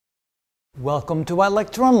Welcome to my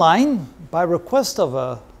lecture online. By request of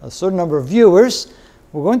a certain number of viewers,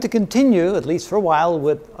 we're going to continue, at least for a while,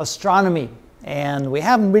 with astronomy. And we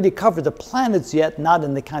haven't really covered the planets yet, not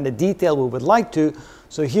in the kind of detail we would like to.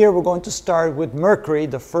 So here we're going to start with Mercury,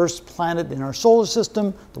 the first planet in our solar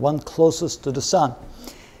system, the one closest to the sun.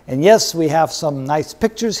 And yes, we have some nice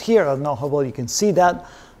pictures here. I don't know how well you can see that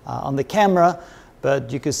on the camera,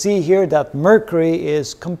 but you can see here that Mercury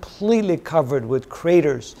is completely covered with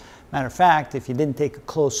craters. Matter of fact, if you didn't take a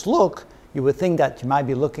close look, you would think that you might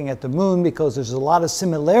be looking at the moon because there's a lot of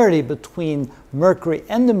similarity between Mercury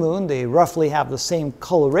and the moon. They roughly have the same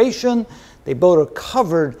coloration. They both are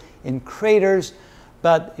covered in craters.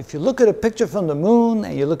 But if you look at a picture from the moon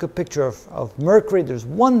and you look at a picture of Mercury, there's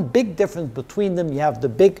one big difference between them. You have the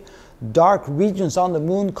big dark regions on the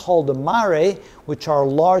moon called the mare, which are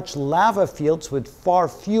large lava fields with far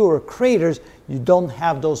fewer craters. You don't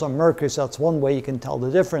have those on Mercury, so that's one way you can tell the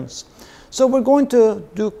difference. So we're going to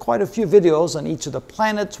do quite a few videos on each of the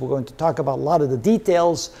planets. We're going to talk about a lot of the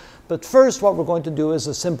details. But first, what we're going to do is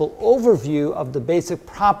a simple overview of the basic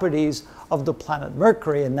properties of the planet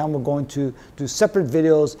Mercury, and then we're going to do separate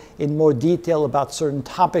videos in more detail about certain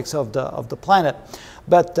topics of the planet.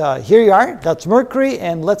 But here you are, that's Mercury,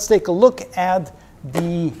 and let's take a look at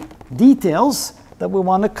the details that we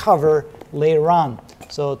want to cover later on.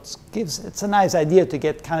 So it's a nice idea to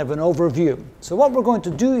get kind of an overview. So what we're going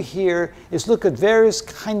to do here is look at various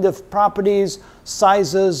kind of properties,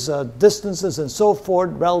 sizes, distances, and so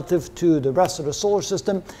forth relative to the rest of the solar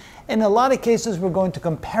system. In a lot of cases, we're going to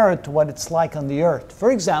compare it to what it's like on the Earth.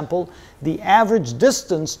 For example, the average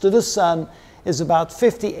distance to the sun is about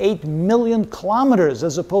 58 million kilometers,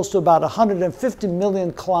 as opposed to about 150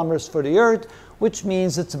 million kilometers for the Earth, which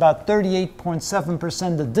means it's about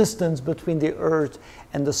 38.7% the distance between the Earth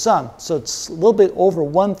and the sun. So it's a little bit over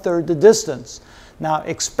 1/3 the distance. Now,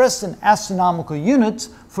 expressed in astronomical units,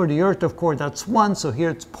 for the Earth, of course, that's 1, so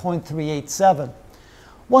here it's 0.387.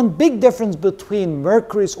 One big difference between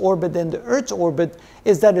Mercury's orbit and the Earth's orbit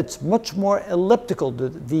is that it's much more elliptical.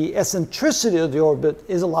 The eccentricity of the orbit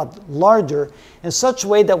is a lot larger in such a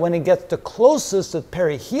way that when it gets the closest at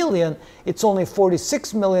perihelion, it's only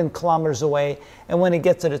 46 million kilometers away, and when it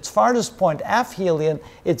gets at its farthest point, aphelion,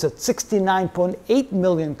 it's at 69.8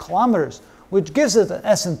 million kilometers, which gives it an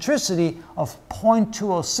eccentricity of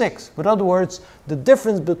 0.206. In other words, the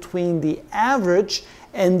difference between the average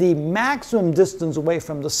and the maximum distance away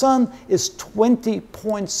from the sun is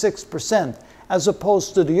 20.6%. As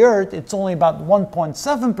opposed to the Earth, it's only about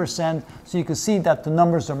 1.7%, so you can see that the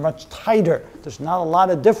numbers are much tighter. There's not a lot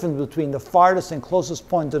of difference between the farthest and closest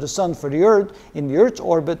point to the sun for the Earth in the Earth's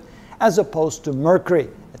orbit, as opposed to Mercury.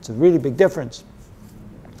 It's a really big difference.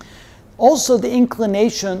 Also, the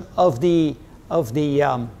inclination of the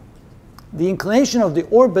inclination of the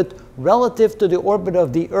orbit relative to the orbit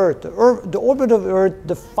of the Earth. The orbit of the Earth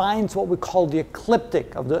defines what we call the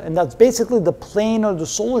ecliptic, and that's basically the plane of the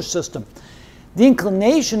solar system. The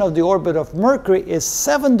inclination of the orbit of Mercury is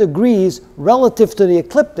 7 degrees relative to the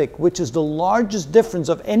ecliptic, which is the largest difference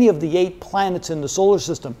of any of the 8 planets in the solar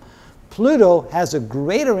system. Pluto has a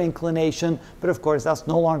greater inclination, but of course that's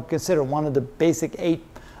no longer considered one of the basic 8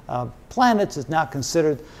 planets. Is now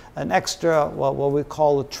considered an extra, what we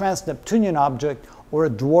call a trans-Neptunian object, or a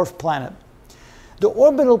dwarf planet. The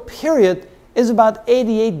orbital period is about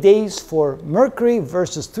 88 days for Mercury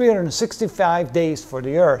versus 365 days for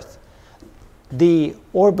the Earth. The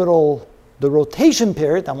rotation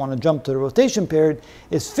period, I want to jump to the rotation period,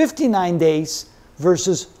 is 59 days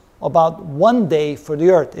versus about 1 day for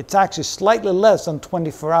the Earth. It's actually slightly less than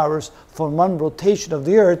 24 hours for one rotation of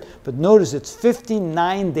the Earth, but notice it's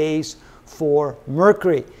 59 days for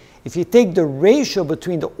Mercury. If you take the ratio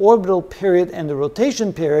between the orbital period and the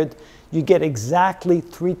rotation period, you get exactly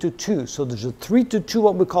 3:2. So there's a 3:2,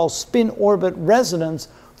 what we call spin-orbit resonance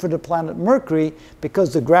for the planet Mercury,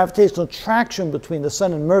 because the gravitational attraction between the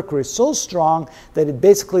Sun and Mercury is so strong that it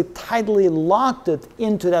basically tidally locked it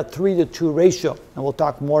into that 3:2 ratio. And we'll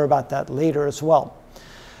talk more about that later as well.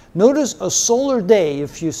 Notice a solar day,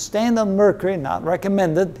 if you stand on Mercury, not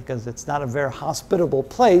recommended because it's not a very hospitable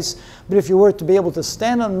place, but if you were to be able to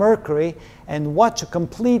stand on Mercury and watch a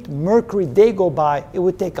complete Mercury day go by, it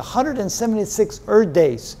would take 176 Earth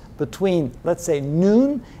days between, let's say,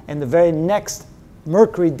 noon and the very next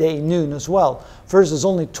Mercury day noon as well, versus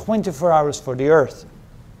only 24 hours for the Earth.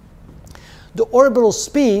 The orbital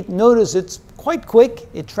speed, notice it's quite quick.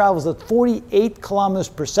 It travels at 48 kilometers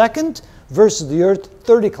per second versus the Earth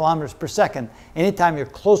 30 kilometers per second. Anytime you're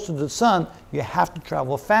close to the sun, you have to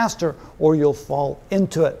travel faster or you'll fall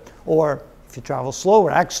into it. Or If you travel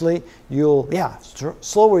slower, actually,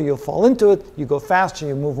 slower you'll fall into it. You go faster,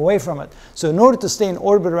 you move away from it. So in order to stay in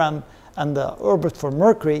orbit around on the orbit for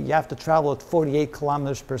Mercury, you have to travel at 48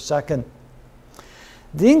 kilometers per second.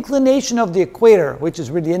 The inclination of the equator, which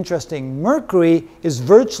is really interesting, Mercury is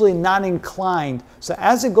virtually not inclined. So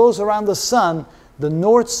as it goes around the sun, the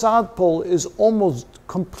north-south pole is almost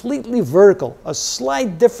completely vertical, a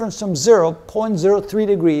slight difference from 0.03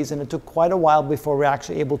 degrees, and it took quite a while before we were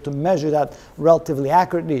actually able to measure that relatively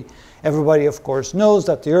accurately. Everybody, of course, knows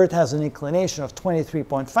that the Earth has an inclination of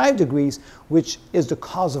 23.5 degrees, which is the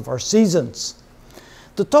cause of our seasons.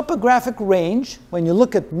 The topographic range, when you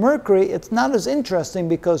look at Mercury, it's not as interesting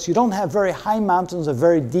because you don't have very high mountains or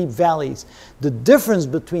very deep valleys. The difference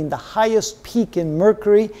between the highest peak in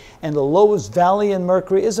Mercury and the lowest valley in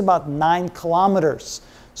Mercury is about 9 kilometers.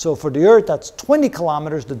 So for the Earth, that's 20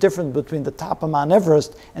 kilometers, the difference between the top of Mount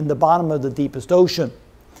Everest and the bottom of the deepest ocean.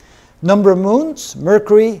 Number of moons,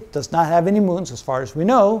 Mercury does not have any moons as far as we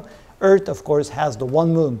know. Earth, of course, has the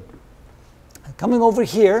one moon. Coming over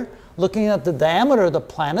here, looking at the diameter of the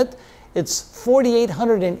planet, it's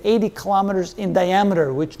 4,880 kilometers in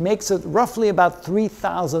diameter, which makes it roughly about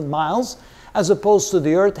 3,000 miles, as opposed to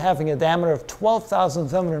the Earth having a diameter of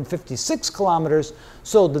 12,756 kilometers,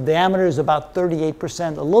 so the diameter is about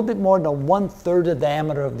 38%, a little bit more than 1/3 the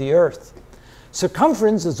diameter of the Earth.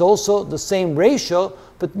 Circumference is also the same ratio,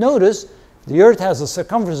 but notice the Earth has a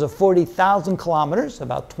circumference of 40,000 kilometers,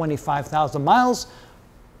 about 25,000 miles,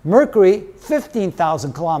 Mercury,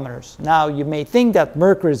 15,000 kilometers. Now, you may think that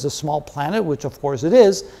Mercury is a small planet, which of course it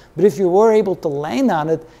is, but if you were able to land on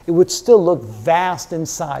it, it would still look vast in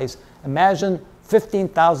size. Imagine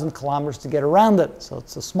 15,000 kilometers to get around it. So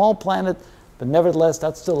it's a small planet, but nevertheless,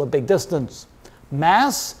 that's still a big distance.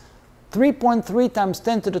 Mass, 3.3 times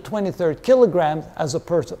 10 to the 23rd kilograms as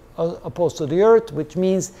opposed to the Earth, which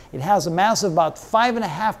means it has a mass of about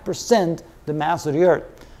 5.5% the mass of the Earth.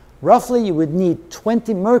 Roughly, you would need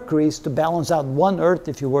 20 Mercuries to balance out one Earth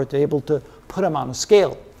if you were to able to put them on a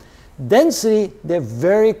scale. Density, they're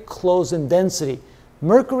very close in density.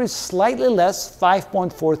 Mercury is slightly less,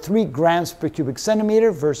 5.43 grams per cubic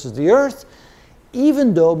centimeter versus the Earth,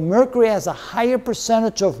 even though Mercury has a higher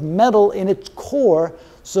percentage of metal in its core.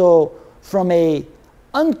 So from a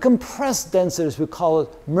uncompressed density, as we call it,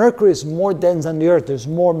 Mercury is more dense than the Earth. There's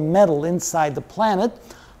more metal inside the planet.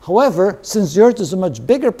 However, since the Earth is a much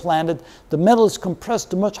bigger planet, the metal is compressed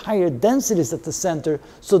to much higher densities at the center.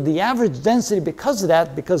 So the average density, because of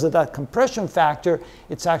that compression factor,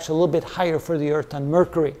 it's actually a little bit higher for the Earth than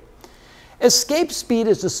Mercury. Escape speed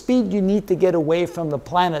is the speed you need to get away from the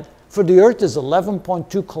planet. For the Earth is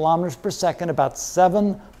 11.2 kilometers per second, about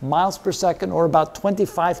 7 miles per second, or about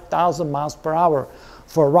 25,000 miles per hour.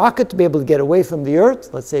 For a rocket to be able to get away from the Earth,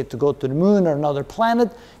 let's say to go to the moon or another planet,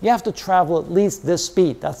 you have to travel at least this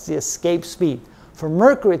speed. That's the escape speed. For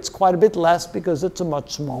Mercury, it's quite a bit less because it's a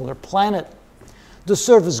much smaller planet. The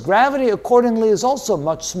surface gravity, accordingly, is also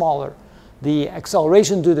much smaller. The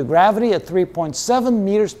acceleration due to gravity at 3.7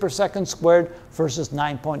 meters per second squared versus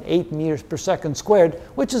 9.8 meters per second squared,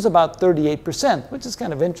 which is about 38%, which is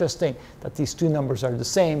kind of interesting that these two numbers are the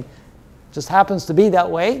same. Just happens to be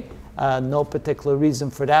that way. No particular reason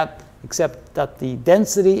for that, except that the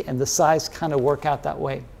density and the size kind of work out that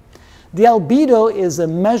way. The albedo is a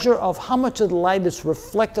measure of how much of the light is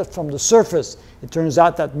reflected from the surface. It turns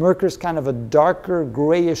out that Mercury is kind of a darker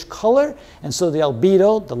grayish color, and so the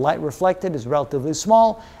albedo, the light reflected, is relatively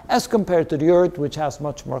small as compared to the Earth, which has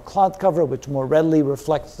much more cloud cover, which more readily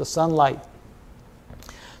reflects the sunlight.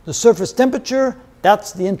 The surface temperature,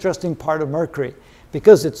 that's the interesting part of Mercury.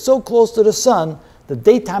 Because it's so close to the sun, the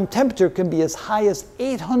daytime temperature can be as high as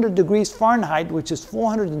 800 degrees Fahrenheit, which is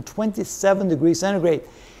 427 degrees centigrade.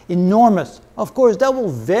 Enormous. Of course, that will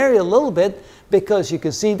vary a little bit because you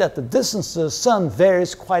can see that the distance to the sun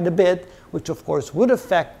varies quite a bit, which of course would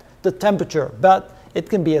affect the temperature, but it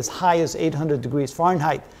can be as high as 800 degrees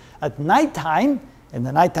Fahrenheit. At nighttime, and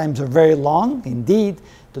the night times are very long, indeed,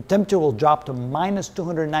 the temperature will drop to minus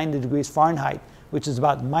 290 degrees Fahrenheit, which is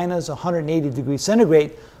about minus 180 degrees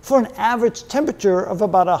centigrade, for an average temperature of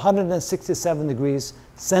about 167 degrees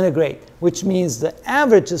centigrade, which means the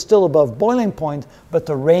average is still above boiling point, but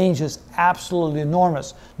the range is absolutely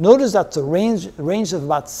enormous. Notice that's a range of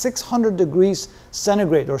about 600 degrees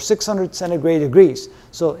centigrade, or 600 centigrade degrees.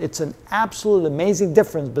 So it's an absolute amazing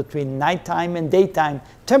difference between nighttime and daytime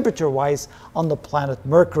temperature-wise on the planet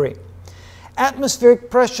Mercury.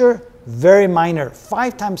 Atmospheric pressure, very minor,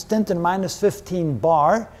 5 times 10 to the minus 15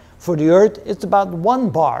 bar. For the Earth, it's about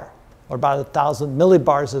 1 bar, or about 1,000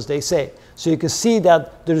 millibars, as they say. So you can see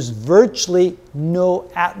that there's virtually no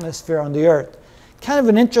atmosphere on the Earth. kind of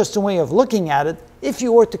an interesting way of looking at it. If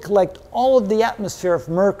you were to collect all of the atmosphere of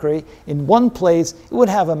Mercury in one place, it would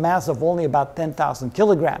have a mass of only about 10,000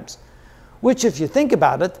 kilograms. Which, if you think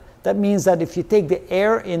about it, that means that if you take the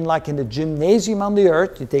air in, like in the gymnasium on the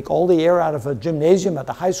Earth, you take all the air out of a gymnasium at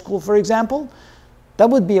the high school, for example, that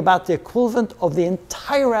would be about the equivalent of the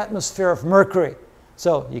entire atmosphere of Mercury.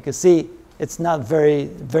 So you can see it's not very,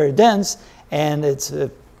 very dense, and it's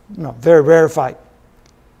very rarefied.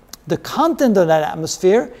 The content of that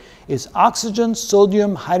atmosphere is oxygen,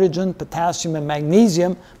 sodium, hydrogen, potassium, and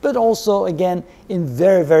magnesium, but also, again, in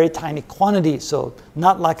very, very tiny quantities, so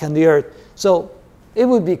not like on the Earth. So it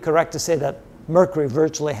would be correct to say that Mercury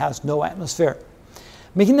virtually has no atmosphere.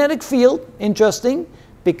 Magnetic field, interesting,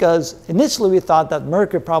 because initially we thought that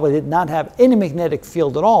Mercury probably did not have any magnetic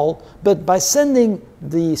field at all, but by sending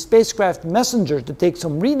the spacecraft Messenger to take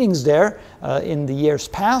some readings there in the years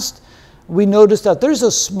past, we noticed that there's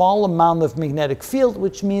a small amount of magnetic field,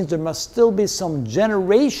 which means there must still be some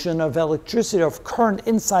generation of electricity, of current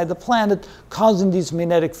inside the planet, causing these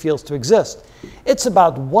magnetic fields to exist. It's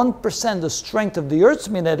about 1% the strength of the Earth's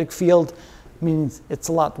magnetic field, means it's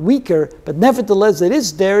a lot weaker, but nevertheless it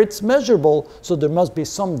is there, it's measurable, so there must be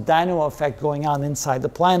some dynamo effect going on inside the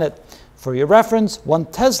planet. For your reference, 1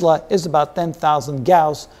 Tesla is about 10,000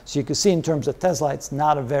 Gauss, so you can see in terms of Tesla it's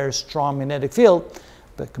not a very strong magnetic field,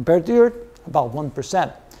 but compared to the Earth, about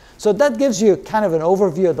 1%. So that gives you kind of an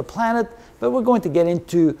overview of the planet, but we're going to get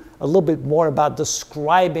into a little bit more about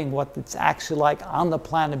describing what it's actually like on the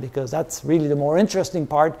planet, because that's really the more interesting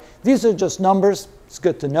part. These are just numbers, it's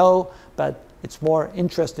good to know, but it's more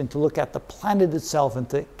interesting to look at the planet itself and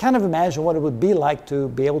to kind of imagine what it would be like to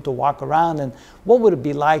be able to walk around, and what would it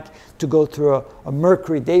be like to go through a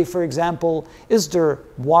Mercury day, for example. Is there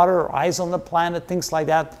water or ice on the planet, things like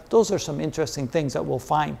that. Those are some interesting things that we'll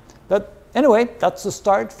find. But anyway, that's the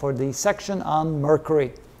start for the section on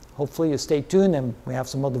Mercury. Hopefully you stay tuned and we have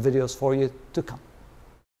some other videos for you to come.